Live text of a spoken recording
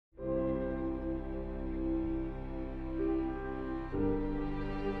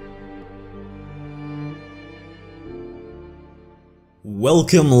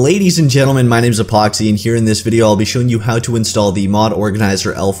Welcome ladies and gentlemen, my name is Apoqsi, and here in this video I'll be showing you how to install the Mod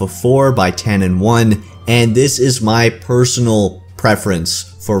Organizer Alpha 4 by 10.1, and this is my personal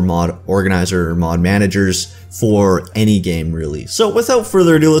preference for Mod Organizer or Mod Managers for any game really. So without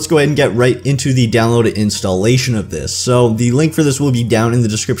further ado, let's go ahead and get right into the download and installation of this. So the link for this will be down in the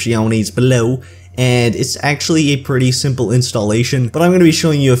description below, and it's actually a pretty simple installation, but I'm going to be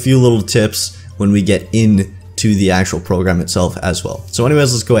showing you a few little tips when we get in to the actual program itself as well. So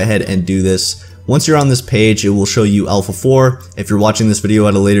anyways, let's go ahead and do this. Once you're on this page, it will show you Alpha 4. If you're watching this video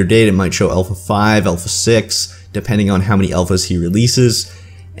at a later date, it might show Alpha 5, Alpha 6, depending on how many alphas he releases.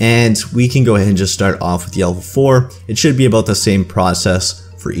 And we can go ahead and just start off with the Alpha 4. It should be about the same process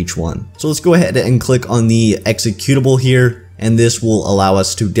for each one. So let's go ahead and click on the executable here, and this will allow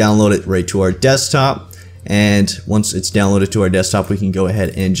us to download it right to our desktop. And once it's downloaded to our desktop, we can go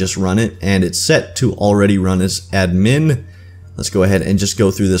ahead and just run it, and it's set to already run as admin. Let's go ahead and just go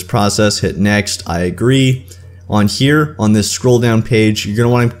through this process, hit next, I agree. On here, on this scroll down page, you're going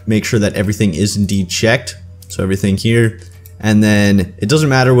to want to make sure that everything is indeed checked. So everything here, and then it doesn't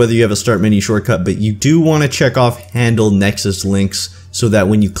matter whether you have a start menu shortcut, but you do want to check off handle Nexus links so that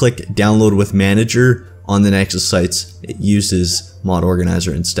when you click download with manager on the Nexus sites, it uses Mod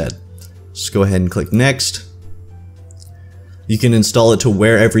Organizer instead. Just go ahead and click next. You can install it to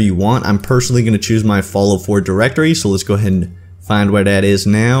wherever you want. I'm personally going to choose my Follow 4 directory, so let's go ahead and find where that is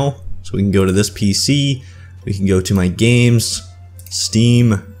now. So we can go to this PC, we can go to my games,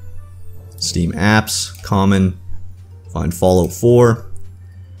 Steam, Steam apps, common, find Follow 4,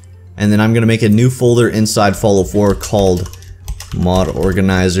 and then I'm going to make a new folder inside Follow 4 called Mod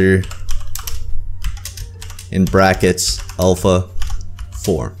Organizer in brackets Alpha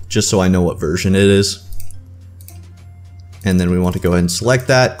 4, just so I know what version it is. And then we want to go ahead and select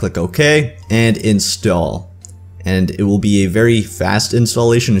that, click OK, and install. And it will be a very fast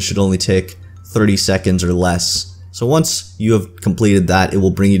installation. It should only take 30 seconds or less. So once you have completed that, it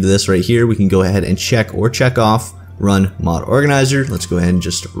will bring you to this right here. We can go ahead and check or check off Run Mod Organizer. Let's go ahead and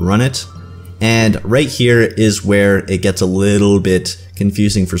just run it. And right here is where it gets a little bit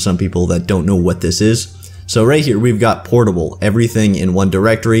confusing for some people that don't know what this is. So right here we've got portable, everything in one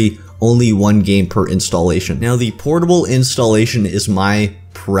directory, only one game per installation. Now the portable installation is my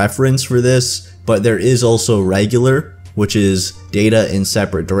preference for this, but there is also regular, which is data in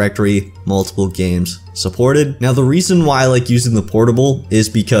separate directory, multiple games supported. Now the reason why I like using the portable is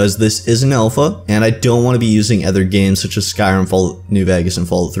because this is an alpha, and I don't want to be using other games such as Skyrim, Fallout New Vegas, and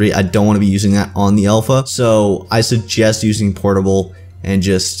Fallout 3. I don't want to be using that on the alpha, so I suggest using portable and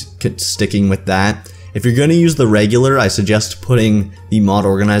just sticking with that. If you're going to use the regular, I suggest putting the Mod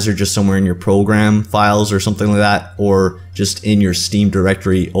Organizer just somewhere in your program files or something like that, or just in your Steam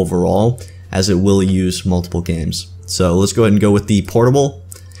directory overall, as it will use multiple games. So let's go ahead and go with the portable,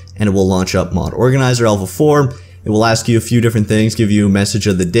 and it will launch up Mod Organizer Alpha 4. It will ask you a few different things, give you a message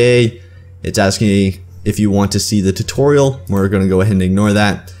of the day. It's asking you if you want to see the tutorial. We're going to go ahead and ignore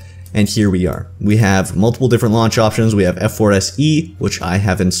that. And here we are. We have multiple different launch options. We have F4SE, which I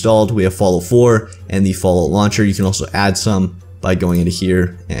have installed. We have Follow 4 and the Fallout launcher. You can also add some by going into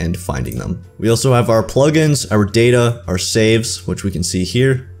here and finding them. We also have our plugins, our data, our saves, which we can see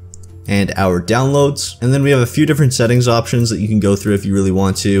here, and our downloads. And then we have a few different settings options that you can go through if you really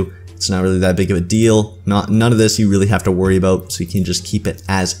want to. It's not really that big of a deal. None of this you really have to worry about, so you can just keep it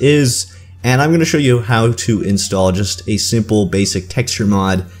as is. And I'm going to show you how to install just a simple basic texture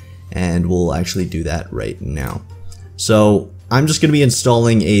mod, and we'll actually do that right now. So I'm just going to be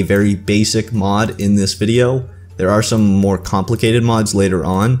installing a very basic mod in this video. There are some more complicated mods later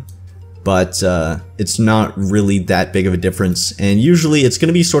on, but it's not really that big of a difference. And usually it's going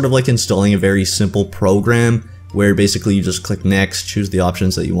to be sort of like installing a very simple program where basically you just click next, choose the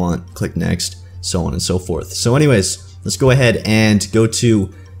options that you want, click next, so on and so forth. So anyways, let's go ahead and go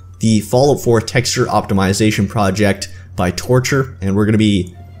to the Fallout 4 texture optimization project by Torture, and we're going to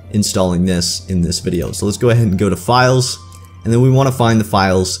be installing this in this video. So let's go ahead and go to files, and then we want to find the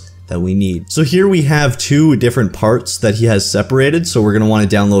files that we need. So here we have two different parts that he has separated. So we're going to want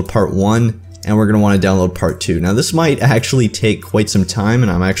to download part 1, and we're going to want to download part 2. Now this might actually take quite some time,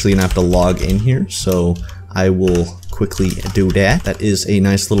 and I'm actually going to have to log in here, so I will quickly do that. That is a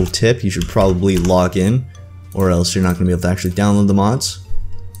nice little tip. You should probably log in, or else you're not going to be able to actually download the mods.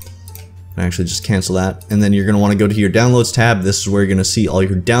 Actually just cancel that, and then you're going to want to go to your downloads tab. This is where you're going to see all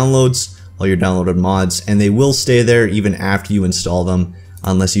your downloads, all your downloaded mods, and they will stay there even after you install them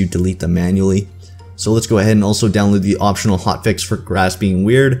unless you delete them manually. So let's go ahead and also download the optional hotfix for grass being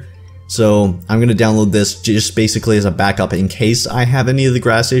weird. So I'm going to download this just basically as a backup in case I have any of the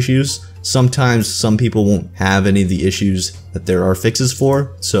grass issues. Sometimes some people won't have any of the issues that there are fixes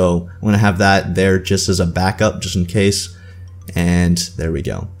for. So I'm going to have that there just as a backup, just in case. And there we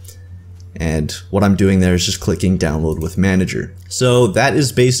go. And what I'm doing there is just clicking download with manager. So that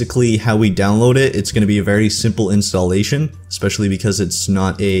is basically how we download it. It's going to be a very simple installation, especially because it's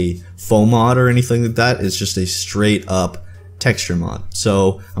not a faux mod or anything like that. It's just a straight up texture mod.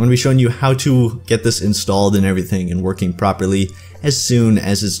 So I'm going to be showing you how to get this installed and everything and working properly as soon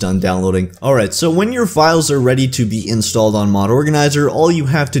as it's done downloading. Alright, so when your files are ready to be installed on Mod Organizer, all you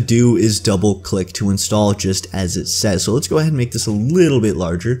have to do is double click to install just as it says. So let's go ahead and make this a little bit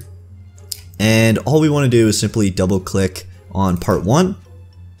larger. And all we want to do is simply double click on part 1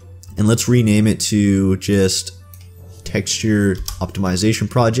 and let's rename it to just texture optimization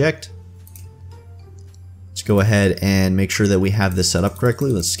project. Let's go ahead and make sure that we have this set up correctly.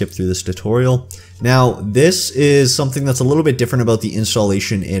 Let's skip through this tutorial. Now, this is something that's a little bit different about the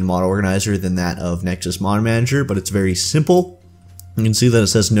installation in Mod Organizer than that of Nexus Mod Manager, but it's very simple. You can see that it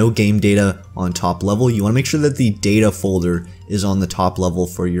says no game data on top level. You want to make sure that the data folder is on the top level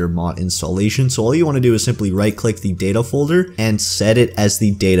for your mod installation. So all you want to do is simply right click the data folder and set it as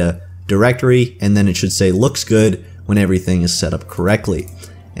the data directory, and then it should say looks good when everything is set up correctly.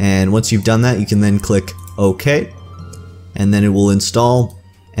 And once you've done that, you can then click OK, and then it will install,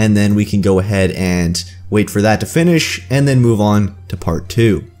 and then we can go ahead and wait for that to finish and then move on to part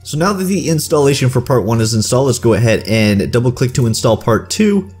 2. So now that the installation for part 1 is installed, let's go ahead and double click to install part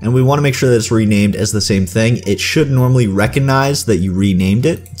 2, and we want to make sure that it's renamed as the same thing. It should normally recognize that you renamed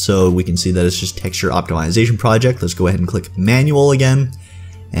it, so we can see that it's just texture optimization project. Let's go ahead and click manual again,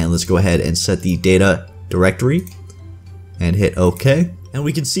 and let's go ahead and set the data directory and hit OK. And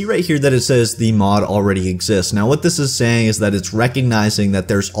we can see right here that it says the mod already exists. Now what this is saying is that it's recognizing that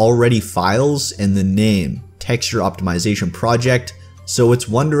there's already files in the name texture optimization project. So it's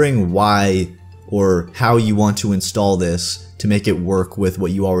wondering why or how you want to install this to make it work with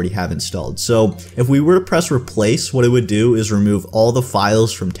what you already have installed. So if we were to press replace, what it would do is remove all the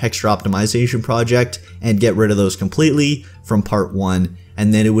files from texture optimization project and get rid of those completely from part 1,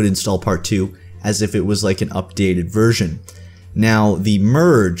 and then it would install part 2 as if it was like an updated version. Now the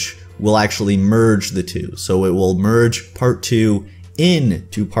merge will actually merge the two. So it will merge part 2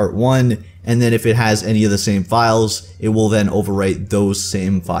 into part 1, and then if it has any of the same files, it will then overwrite those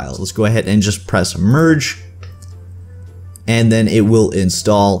same files. Let's go ahead and just press merge, and then it will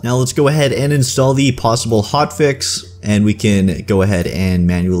install. Now let's go ahead and install the possible hotfix, and we can go ahead and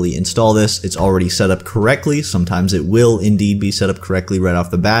manually install this. It's already set up correctly. Sometimes it will indeed be set up correctly right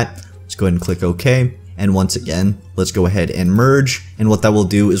off the bat. Let's go ahead and click OK. And once again, let's go ahead and merge, and what that will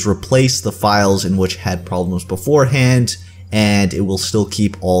do is replace the files in which had problems beforehand, and it will still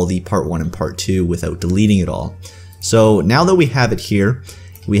keep all the part 1 and part 2 without deleting it all. So now that we have it here,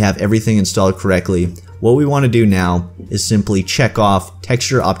 we have everything installed correctly. What we want to do now is simply check off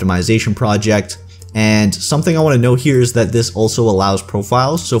texture optimization project, and something I want to note here is that this also allows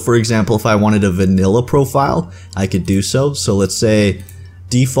profiles. So for example, if I wanted a vanilla profile, I could do so. So let's say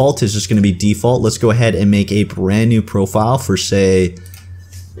default is just going to be default. Let's go ahead and make a brand new profile for, say,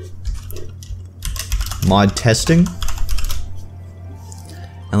 mod testing.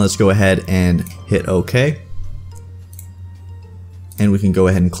 And let's go ahead and hit OK. And we can go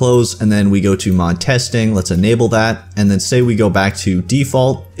ahead and close, and then we go to mod testing. Let's enable that, and then say we go back to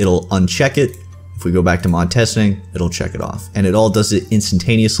default, it'll uncheck it. If we go back to mod testing, it'll check it off, and it all does it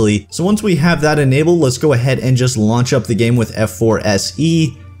instantaneously. So once we have that enabled, let's go ahead and just launch up the game with F4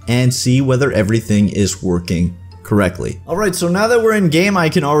 SE and see whether everything is working correctly. Alright, so now that we're in game, I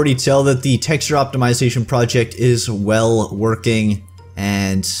can already tell that the texture optimization project is well working,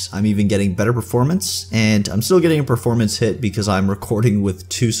 and I'm even getting better performance, and I'm still getting a performance hit because I'm recording with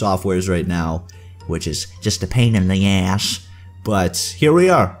 2 softwares right now, which is just a pain in the ass, but here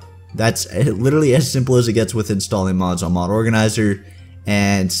we are. That's literally as simple as it gets with installing mods on Mod Organizer,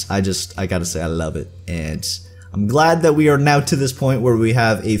 and I gotta say I love it, and I'm glad that we are now to this point where we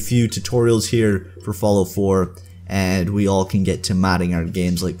have a few tutorials here for Fallout 4, and we all can get to modding our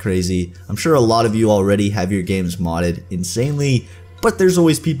games like crazy. I'm sure a lot of you already have your games modded insanely, but there's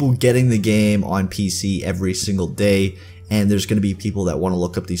always people getting the game on PC every single day, and there's going to be people that want to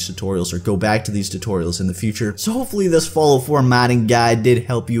look up these tutorials or go back to these tutorials in the future. So hopefully this Fallout 4 modding guide did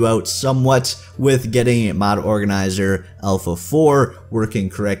help you out somewhat with getting Mod Organizer Alpha 4 working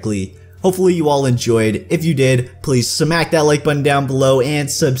correctly. Hopefully you all enjoyed. If you did, please smack that like button down below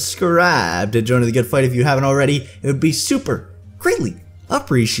and subscribe to join the good fight if you haven't already. It would be super greatly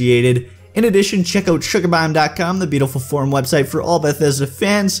appreciated. In addition, check out sugarbomb.com, the beautiful forum website for all Bethesda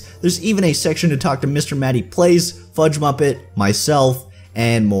fans. There's even a section to talk to Mr. Matty Plays, Fudge Muppet, myself,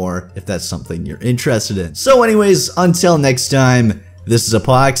 and more if that's something you're interested in. So anyways, until next time, this is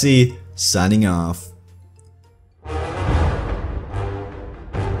Apoqsi, signing off.